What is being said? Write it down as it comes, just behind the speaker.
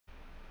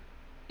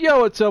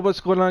Yo, what's up?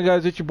 What's going on,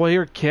 guys? It's your boy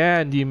here,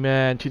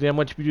 Candyman. Today I'm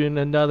going to be doing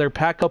another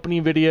pack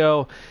opening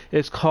video.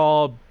 It's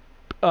called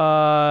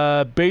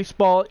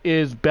Baseball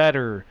is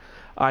Better.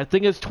 I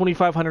think it's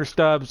 2,500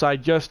 stubs. I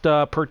just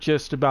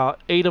purchased about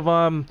 8 of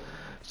them.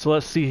 So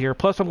let's see here.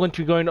 Plus, I'm going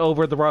to be going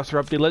over the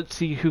roster update. Let's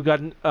see who got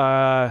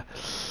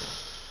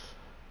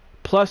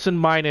plus and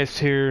minus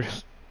here.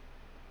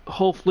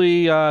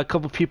 Hopefully, a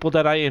couple people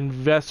that I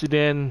invested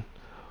in.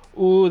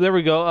 Ooh, there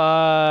we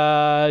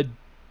go.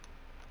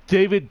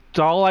 David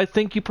Dahl, I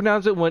think you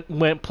pronounce it, went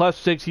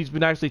 +6. He's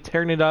been actually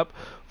tearing it up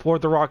for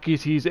the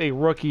Rockies. He's a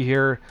rookie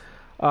here.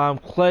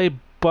 Clay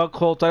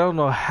Buchholz, I don't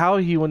know how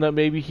he went up.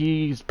 Maybe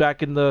he's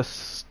back in the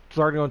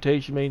starting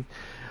rotation. I mean,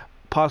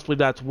 possibly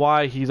that's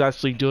why he's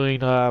actually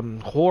doing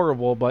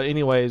horrible. But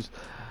anyways,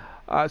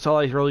 that's all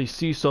I really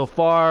see so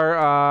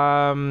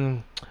far.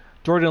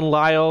 Jordan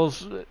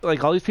Lyles,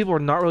 like all these people are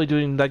not really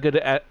doing that good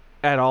at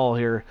all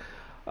here.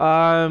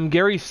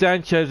 Gary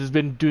Sanchez has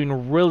been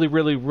doing really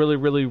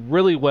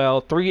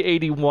well.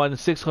 381,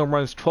 6 home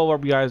runs,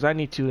 12 RBIs. I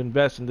need to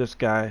invest in this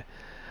guy.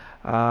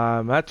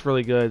 That's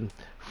really good.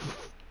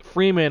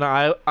 Freeman,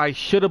 I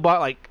should have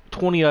bought like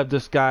 20 of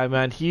this guy,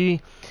 man.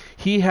 He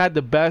had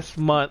the best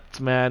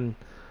month, man.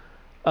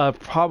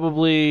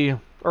 Probably,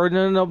 or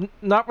no,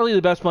 not really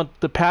the best month.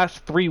 The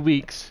past 3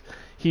 weeks,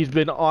 he's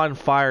been on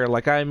fire.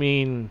 Like, I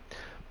mean,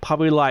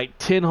 probably like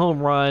 10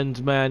 home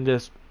runs, man.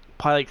 Just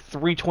probably like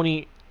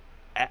 320.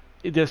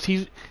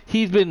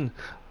 He's been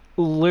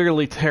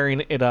literally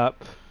tearing it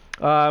up.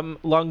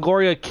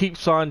 Longoria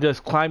keeps on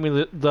just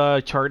climbing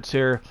the charts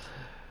here.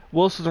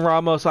 Wilson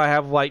Ramos, I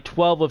have like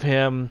 12 of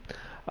him.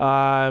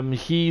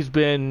 He's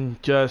been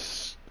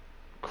just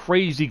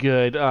crazy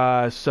good,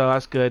 so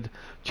that's good.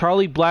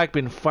 Charlie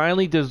Blackmon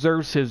finally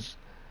deserves his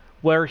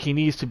where he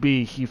needs to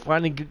be. He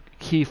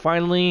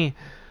finally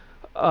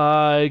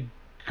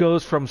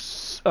goes from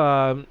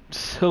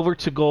silver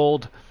to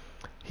gold.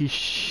 He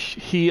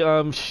should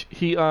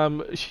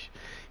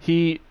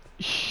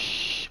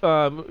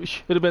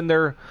have been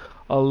there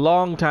a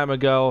long time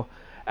ago.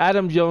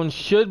 Adam Jones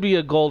should be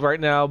a gold right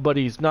now, but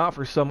he's not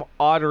for some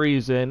odd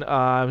reason.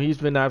 He's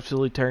been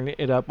absolutely tearing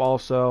it up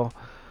also.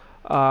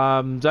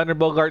 Xander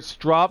Bogaerts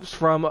drops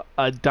from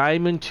a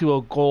diamond to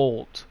a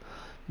gold.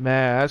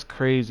 Man, that's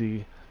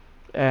crazy.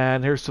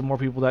 And here's some more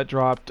people that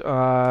dropped.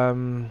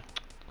 Eric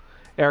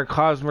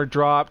Hosmer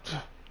dropped.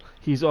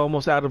 He's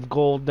almost out of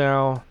gold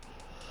now,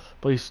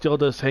 but he's still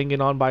just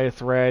hanging on by a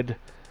thread.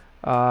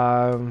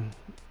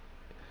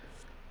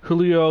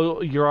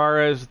 Julio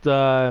Urias,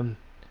 the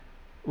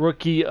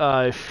rookie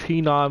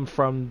phenom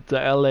from the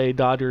LA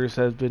Dodgers,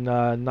 has been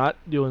not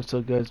doing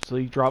so good, so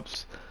he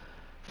drops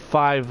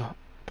 5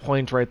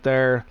 points right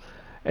there.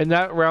 And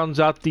that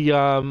rounds out the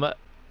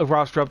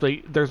roster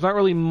update. There's not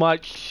really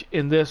much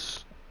in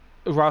this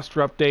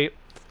roster update,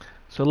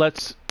 so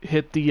let's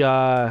hit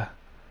the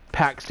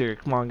packs here.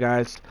 Come on,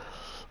 guys.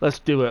 Let's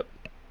do it.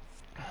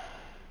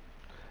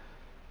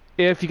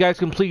 If you guys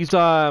can please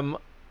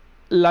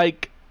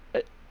like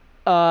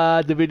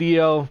the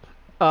video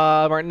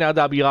right now,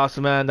 that'd be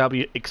awesome, man. That'd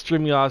be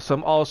extremely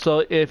awesome.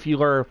 Also, if you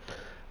are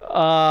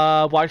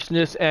watching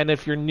this and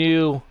if you're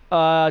new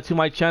to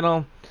my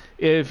channel,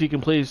 if you can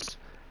please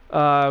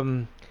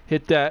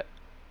hit that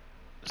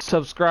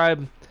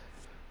subscribe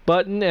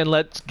button, and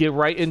let's get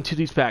right into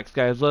these packs,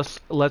 guys. Let's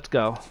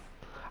go.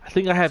 I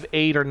think I have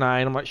 8 or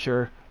 9. I'm not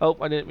sure. Oh,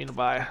 I didn't mean to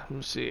buy. Let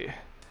me see.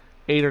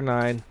 8 or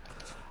 9.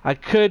 I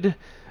could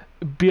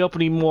be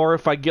opening more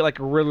if I get like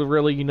a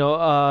really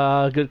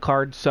good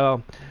card.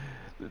 So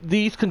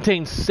these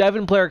contain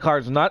 7 player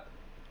cards, not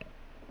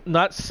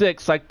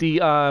 6 like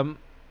the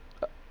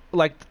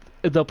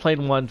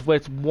plain ones,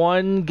 with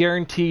 1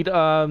 guaranteed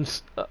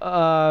silver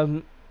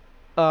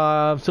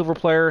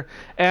player,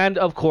 and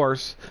of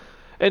course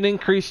an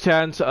increased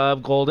chance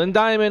of gold and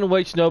diamond,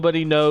 which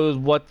nobody knows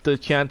what the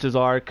chances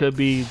are. It could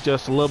be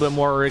just a little bit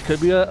more, or it could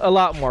be a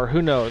lot more.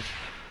 Who knows?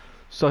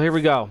 So here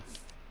we go.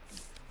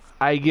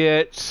 I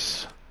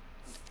get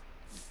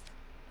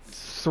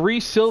 3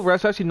 silver.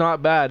 That's actually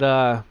not bad.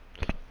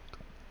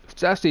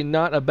 It's actually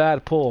not a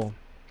bad pull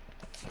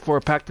for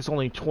a pack that's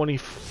only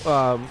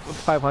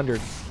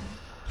 500.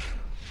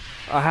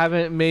 I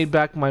haven't made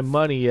back my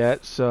money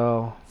yet,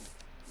 so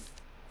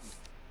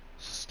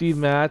Steve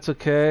Matz,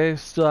 okay.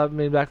 Still haven't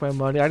made back my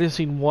money. I just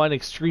seen 1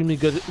 extremely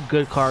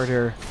good card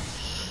here.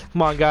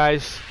 Come on,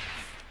 guys.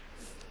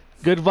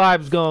 Good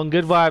vibes going.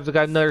 Good vibes. I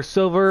got another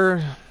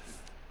silver,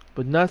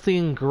 but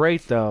nothing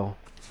great though.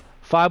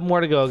 5 more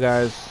to go,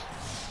 guys.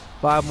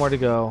 5 more to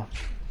go.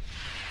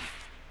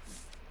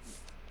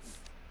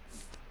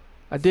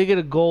 I did get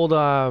a gold.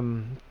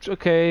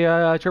 Okay.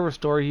 Trevor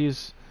Story.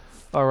 He's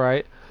all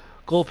right.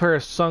 Gold pair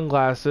of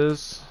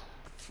sunglasses,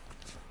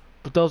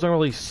 but those don't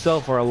really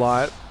sell for a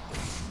lot.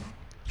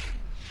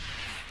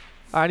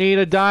 I need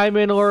a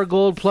diamond or a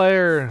gold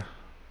player.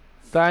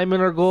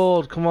 Diamond or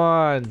gold. Come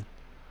on.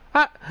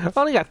 I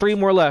only got 3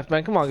 more left,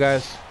 man. Come on,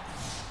 guys.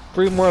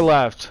 3 more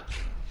left.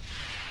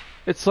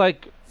 It's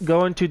like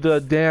going to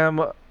the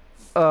damn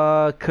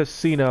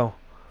casino.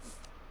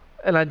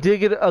 And I did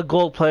get a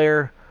gold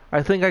player,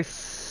 I think I'm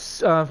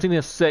thinking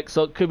of 6,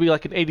 so it could be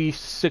like an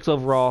 86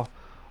 overall.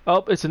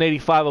 Oh, it's an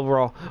 85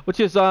 overall, which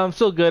is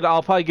still good.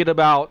 I'll probably get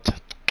about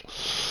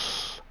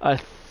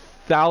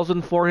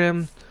 1,000 for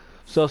him.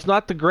 So it's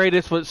not the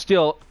greatest, but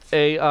still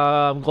a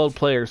gold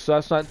player, so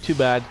that's not too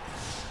bad.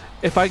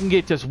 If I can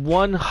get just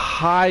one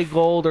high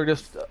gold or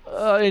just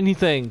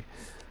anything.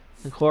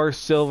 Of course,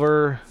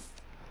 silver.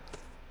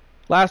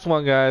 Last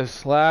one,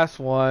 guys. Last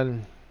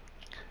one.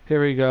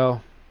 Here we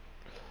go.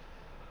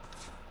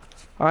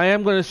 I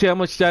am going to see how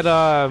much that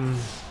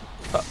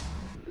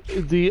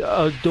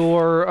the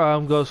door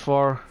goes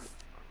for.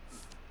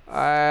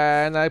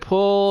 And I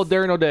pulled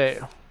Darren O'Day.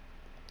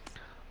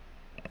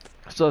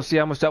 So let's see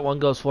how much that one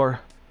goes for.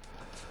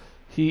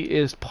 He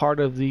is part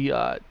of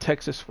the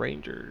Texas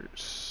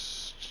Rangers.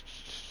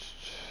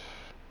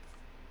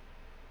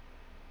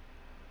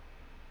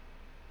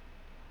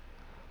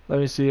 Let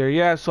me see here.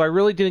 Yeah, so I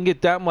really didn't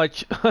get that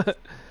much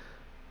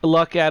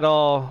luck at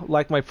all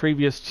like my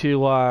previous two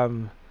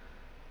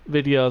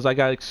videos. I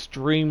got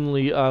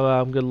extremely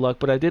good luck,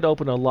 but I did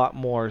open a lot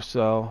more,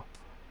 so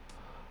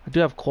I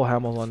do have Cole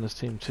Hamels on this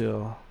team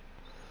too.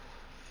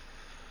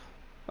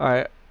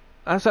 Alright,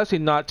 that's actually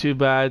not too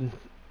bad.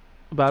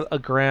 About a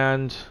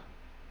grand.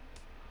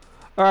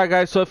 Alright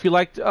guys, so if you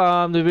liked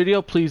the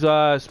video, please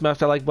smash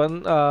that like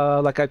button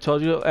like I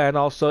told you, and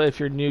also if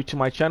you're new to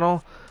my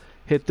channel,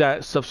 hit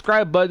that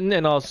subscribe button,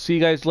 and I'll see you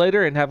guys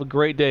later and have a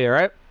great day.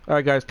 Alright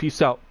guys,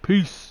 peace out.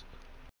 Peace.